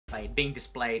being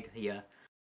displayed here.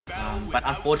 But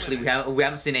unfortunately, we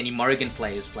haven't seen any Morrigan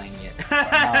players playing yet.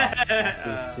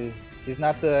 No, she's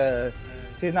not the.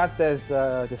 She's not as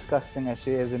disgusting as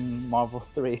she is in Marvel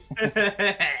 3.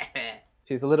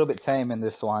 She's a little bit tame in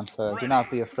this one, so do not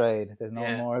be afraid. There's no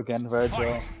Morgan,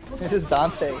 Virgil. This is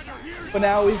Dante. But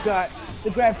now we've got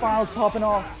the grand finals popping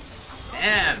off.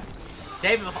 Damn!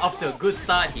 Dave off to a good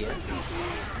start here.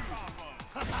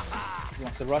 He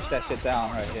wants to rush that shit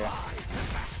down right here.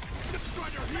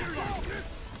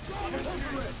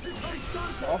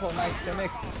 Oh, nice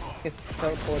Timic. Gets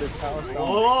teleported power stone.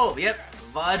 Oh, yep.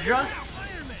 Vajra.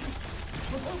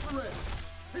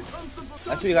 That's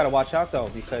what you gotta watch out though,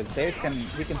 because Dave can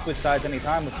switch sides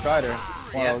anytime with Strider,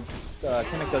 while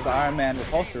Timic does the Iron Man with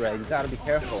Pulsar Ray. You gotta be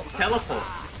careful. Teleport.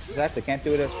 Exactly, can't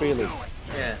do it as freely.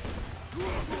 Yeah.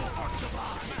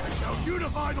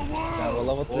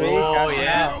 Level 3. Oh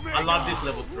yeah, I love this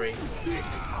level 3.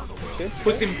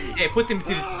 Puts him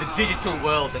to the digital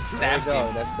world and stabs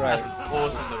him. That's right. That's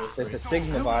awesome level 3. It's a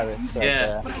Sigma virus.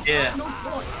 Yeah.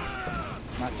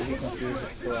 Not to be confused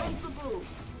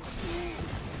with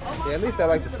yeah, at least I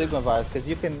like the Sigma virus because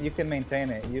you can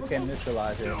maintain it, you can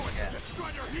neutralize it.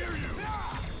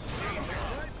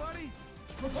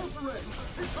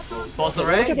 Pulsar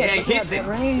Ray? Yeah, he hits it.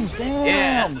 Range, damn.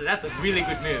 Yeah, that's a really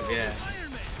good move. Yeah.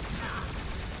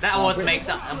 That what makes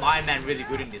Iron Man really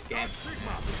good in this game.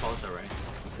 Pulsar Ray.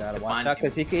 Gotta watch out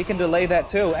because he can delay that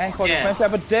too and cause a that.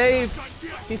 But Dave,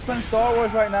 he's playing Star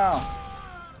Wars right now.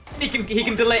 He can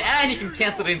delay and he can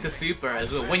cancel it into super as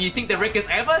well. When you think the wreck is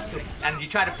over and you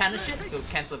try to punish it, he'll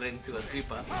cancel it into a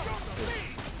super.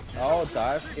 Oh,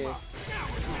 dive kick.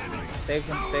 Saves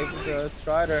the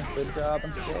Strider. Good job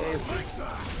on save.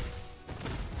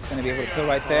 Gonna be able to kill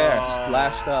right there.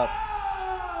 Splashed up.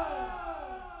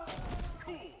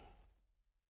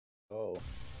 Oh.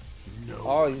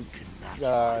 Oh,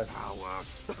 the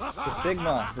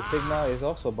Sigma is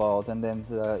also bald, and then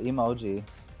the emoji.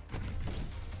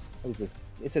 What is this?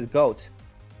 It says goat.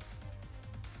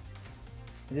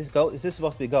 Is this goat? Is this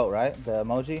supposed to be goat, right? The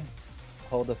emoji?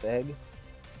 Hold of egg?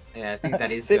 Yeah, I think that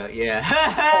is goat,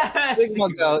 yeah. Sigma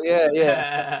goat,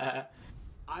 yeah.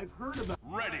 I've heard about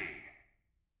ready.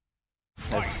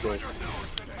 That's sick.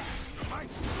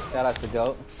 Shout out to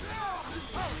goat.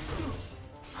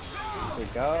 There we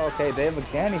go. Okay, Dave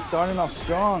again, he's starting off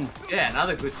strong. Yeah,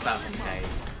 another good start from Dave.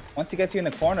 Once he gets you in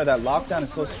the corner, that lockdown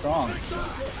is so strong.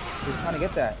 He's trying to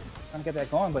get that.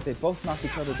 Going, but they both knock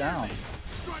each other down.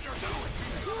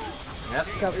 Yep.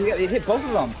 He hit both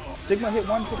of them. Sigma hit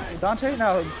one for Dante.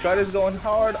 Now Strider's going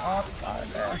hard on Iron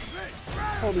Man.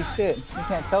 Holy shit. You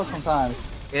can't tell sometimes.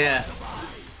 Yeah.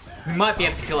 We might be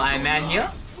able to kill Iron Man here.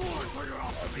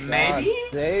 Maybe?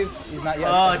 Dave, he's not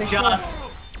yet. Oh, just.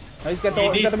 No, he's got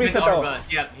the reset though.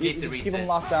 Yep, he needs to reset. Keep him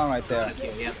locked down right there.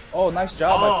 Yep. Oh, nice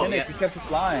job by Timic. He kept it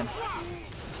flying.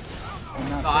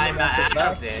 I'm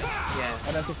out of there. Yeah.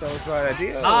 I don't think that was the right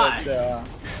idea. Nice.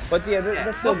 But yeah,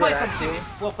 that's still good actually.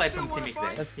 Well played from Timic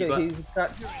there. That's good. He's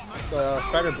got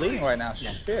Strider bleeding right now.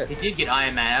 Yeah. Shit. He did get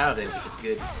Iron Man out of it, which is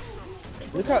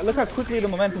good. Look how quickly the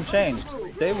momentum changed.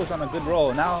 Dave was on a good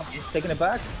roll. Now taking it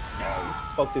back.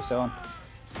 Spoke too soon.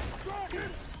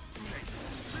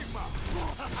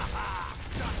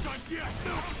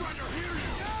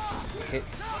 Hit.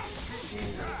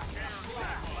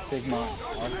 Sigma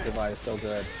arc device so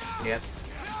good. Yep.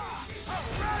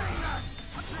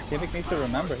 Timic needs to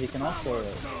remember he can also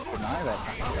deny that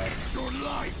kind of stuff.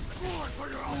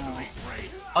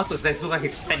 Also, it looks like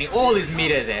he's spending all his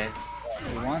meter there.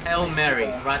 Hail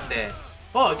Mary, right there.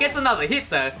 Oh, gets another hit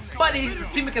though. But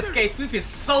Timic escaped with his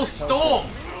Soul Storm.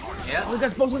 Yeah. Oh, he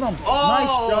got both of them. Oh.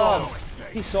 Nice job.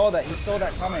 He saw that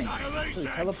coming. So he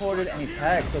teleported and he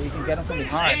tagged so he can get him from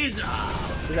behind. Laser.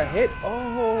 Did that hit?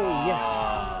 Oh, yes.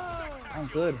 Oh,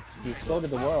 good. He exploded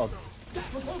the world.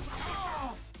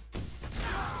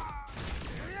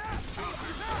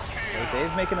 Hey,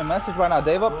 Dave's making a message right now.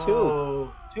 Dave up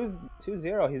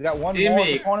 2-0. He's got one more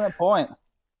for tournament point.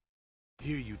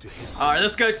 Alright,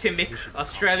 let's go Timic.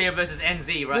 Australia versus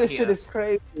NZ right this here. This shit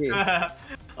is crazy.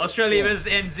 Australia versus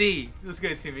NZ. Let's go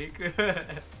Timic.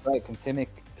 Right, can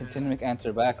Timic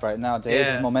answer back right now.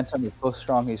 Dave's momentum is so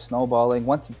strong, he's snowballing.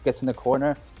 Once he gets in the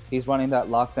corner, he's running that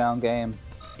lockdown game.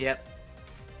 Yep.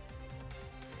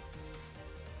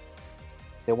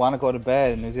 They want to go to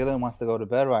bed. New Zealand wants to go to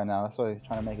bed right now. That's why he's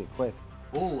trying to make it quick.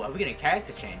 Ooh, are we getting a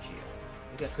character change here?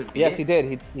 Yes, he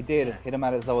did. He did hit him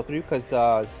at his level 3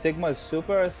 because Sigma's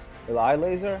super, the eye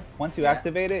laser. Once you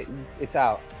activate it, it's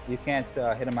out. You can't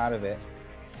hit him out of it.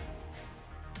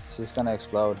 It's just gonna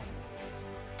explode.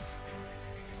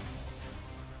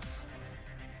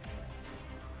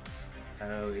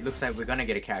 So it looks like we're gonna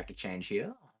get a character change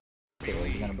here. See what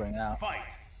he's gonna bring out. Fight.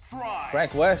 Try.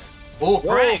 Frank West. Oh,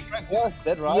 Frank! Frank West,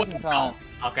 Dead Rising time.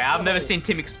 Okay, I've never seen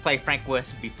Timic play Frank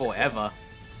West before, ever.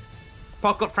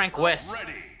 Pocket Frank West.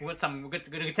 We're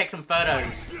gonna take some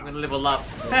photos. We're gonna level up.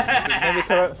 Maybe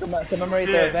commemorate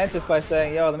the event just by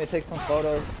saying, yo, let me take some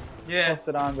photos. Yeah. Post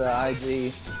it on the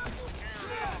IG.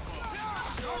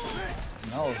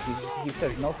 No, he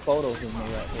says no photos of me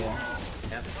right here.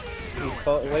 Yep.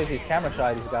 What is he? Camera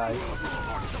shy, these guys.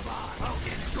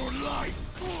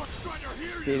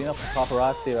 Beating up the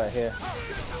paparazzi right here.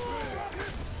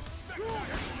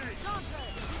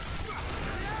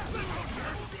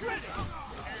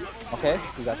 Okay,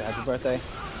 we got the happy birthday.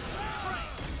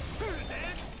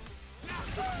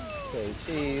 Okay,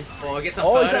 cheese. Oh, get some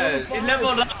photos. He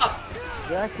leveled up.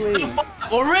 Exactly.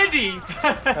 Already.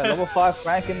 Level 5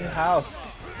 Frank in the house.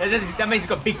 That means he's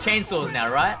got big chainsaws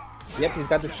now, right? Yep, he's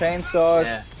got the chainsaws.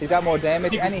 Yeah. He's got more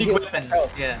damage, and he big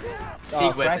weapons. Yeah.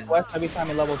 Big Frank weapons. West, every time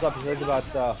he levels up, he has about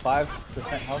 5%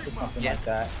 health or something like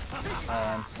that.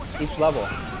 And each level,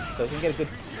 so he can get a good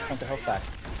chunk of health back.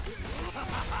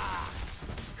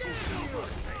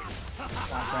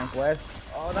 Come on, Frank West.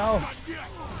 Oh no!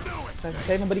 Tries to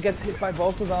save him, but he gets hit by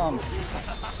both of them.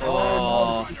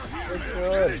 Oh no!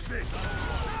 This is good.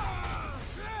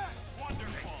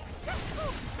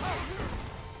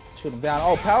 Shoot him down.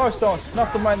 Oh, Power Stone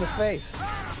snuffed him right in the face.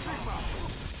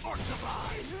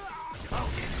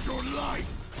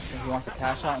 He wants to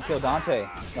cash out and kill Dante.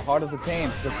 The heart of the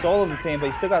team, the soul of the team, but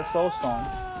he still got Soul Stone.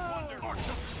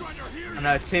 I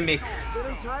know, Timic.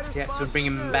 Yeah, so bring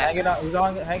him back. He's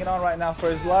hanging on right now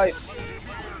for his life.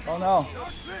 Oh no.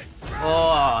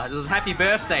 Oh, it was happy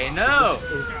birthday. No.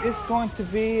 Is this going to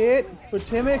be it for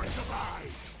Timic?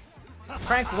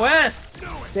 Frank West.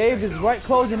 Dave is right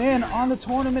closing in on the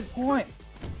tournament point.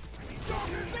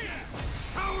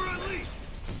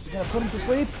 He's gonna put him to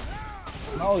sleep.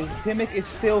 No, Timic is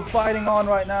still fighting on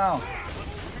right now.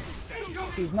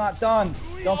 He's not done.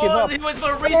 Don't give up. He went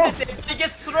for a reset there, but he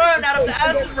gets thrown out of the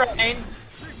acid rain.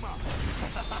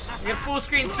 You get full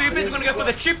screen super. He's gonna go for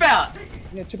the chip out.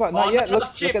 Yeah, chip out. Not yet. Look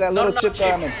at that little chip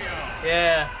diamond.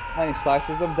 Yeah. And he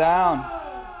slices them down.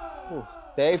 Ooh,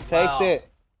 Dave takes it.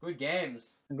 Good games.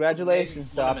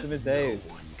 Congratulations to Optimus Dave.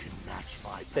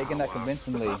 Taking that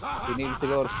convincingly. He needed to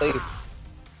go to sleep.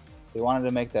 So he wanted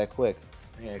to make that quick.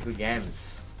 Yeah, good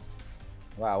games.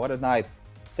 Wow, what a night.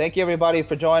 Thank you everybody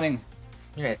for joining.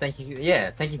 Yeah, thank you.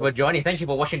 Yeah, thank you for joining. Thank you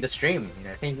for watching the stream. You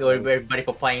know, thank you everybody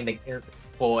for playing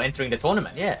for entering the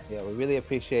tournament. Yeah. Yeah, we really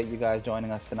appreciate you guys joining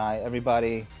us tonight.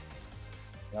 Everybody,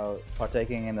 you know,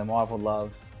 partaking in the Marvel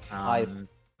love. Hype.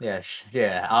 Yeah,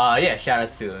 yeah. Shout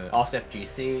out to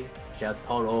OCE, shout out to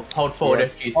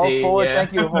HoldForwardFGC. Hold Forward, yeah.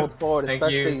 thank you, Hold Forward,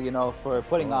 especially you know for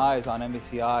putting eyes on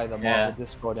MVCI, the Marvel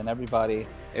Discord, and everybody.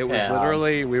 It was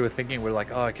literally, we were thinking, we're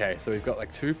like, oh, okay, so we've got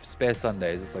like 2 spare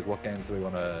Sundays. It's like, what games do we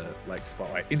want to like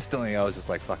spotlight? Instantly, I was just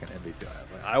like, fucking MVCI.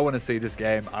 Like, I want to see this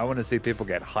game. I want to see people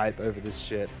get hype over this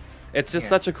shit. It's just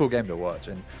such a cool game to watch,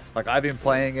 and like I've been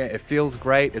playing it. It feels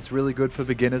great. It's really good for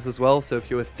beginners as well. So if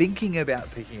you were thinking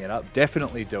about picking it up,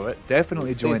 definitely do it.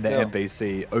 Definitely join the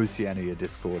MVC Oceania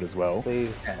Discord as well.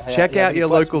 Please. Check out your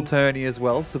local tourney as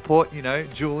well. Support, you know,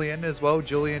 Julian as well.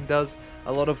 Julian does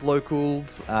a lot of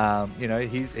locals. You know,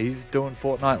 he's doing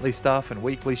fortnightly stuff and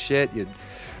weekly shit.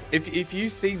 If you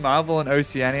see Marvel and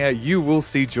Oceania, you will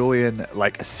see Julian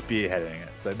like spearheading it.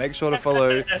 So make sure to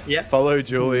follow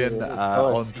Julian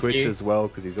on Twitch as well,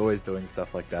 because he's always doing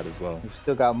stuff like that as well. We've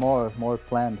still got more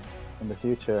planned in the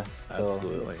future.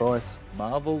 Absolutely. So, of course.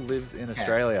 Marvel lives in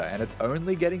Australia, and it's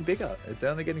only getting bigger. It's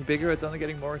only getting bigger. It's only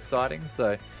getting more exciting.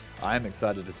 So I'm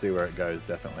excited to see where it goes,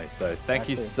 definitely. So thank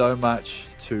you so much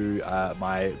to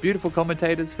my beautiful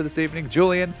commentators for this evening,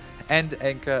 Julian and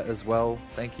Anchor as well.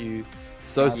 Thank you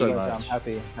so much. I'm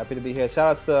happy to be here. Shout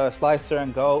outs to Slicer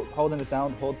and Go, holding it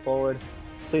down, Hold Forward.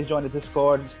 Please join the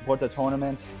Discord, support the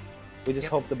tournaments. We just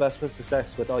hope the best for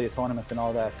success with all your tournaments and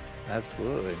all that.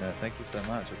 Absolutely. No, thank you so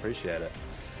much. Appreciate it.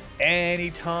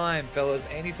 Anytime, fellas,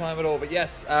 anytime at all. But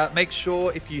yes, make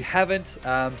sure if you haven't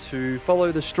to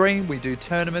follow the stream. We do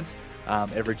tournaments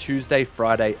every Tuesday,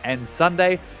 Friday, and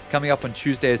Sunday. Coming up on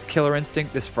Tuesday is Killer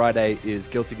Instinct. This Friday is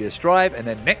Guilty Gear Strive, and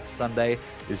then next Sunday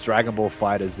is Dragon Ball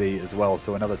Fighter Z as well.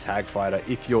 So another tag fighter.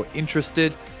 If you're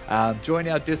interested, join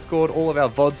our Discord. All of our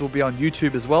VODs will be on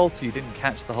YouTube as well. So you didn't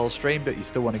catch the whole stream, but you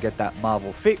still want to get that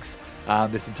Marvel fix.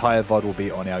 This entire VOD will be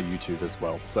on our YouTube as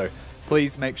well. So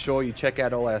please make sure you check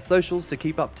out all our socials to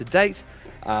keep up to date.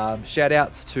 Shout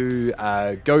outs to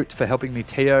Goat for helping me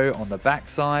Teo on the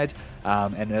backside.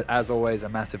 And as always, a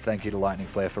massive thank you to Lightning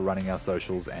Flare for running our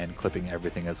socials and clipping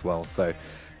everything as well. So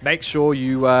make sure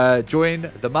you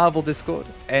join the Marvel Discord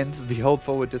and the Hold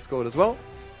Forward Discord as well.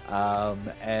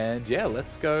 And yeah,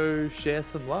 let's go share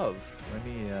some love. Let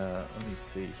me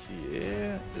see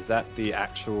here. Is that the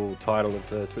actual title of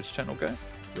the Twitch channel, Go?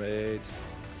 Raid.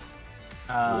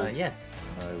 Yeah.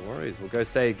 No worries. We'll go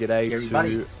say g'day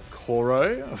to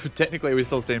Koro. Technically, we're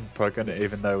still Steam Poker,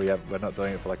 even though we're not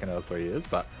doing it for like another 3 years.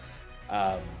 But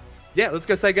yeah, let's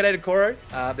go say g'day to Koro.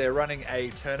 They're running a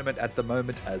tournament at the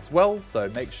moment as well, so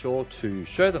make sure to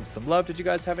show them some love. Did you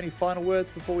guys have any final words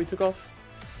before we took off?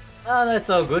 Oh, that's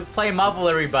all good. Play Marvel,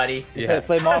 everybody. Yeah.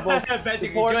 Play Marvel.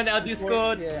 Basically, join our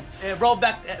Discord. Yeah.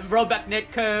 Rollback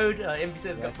netcode.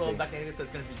 MVCI's got rollback netcode, so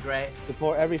it's gonna be great.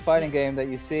 Support every fighting game that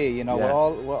you see. You know,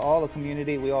 Yes. we're all a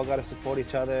community. We all got to support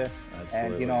each other.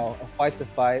 Absolutely. And you know, a fight's a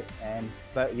fight.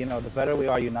 But you know, the better we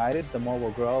are united, the more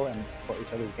we'll grow and support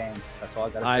each other's game. That's all I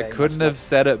gotta say. I couldn't have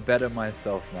said it better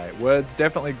myself, mate. Words,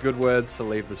 definitely good words to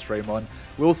leave the stream on.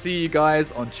 We'll see you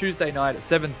guys on Tuesday night at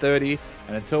 7:30.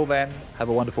 And until then, have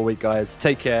a wonderful week, guys.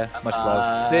 Take care. Much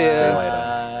love. See ya. See you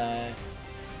later.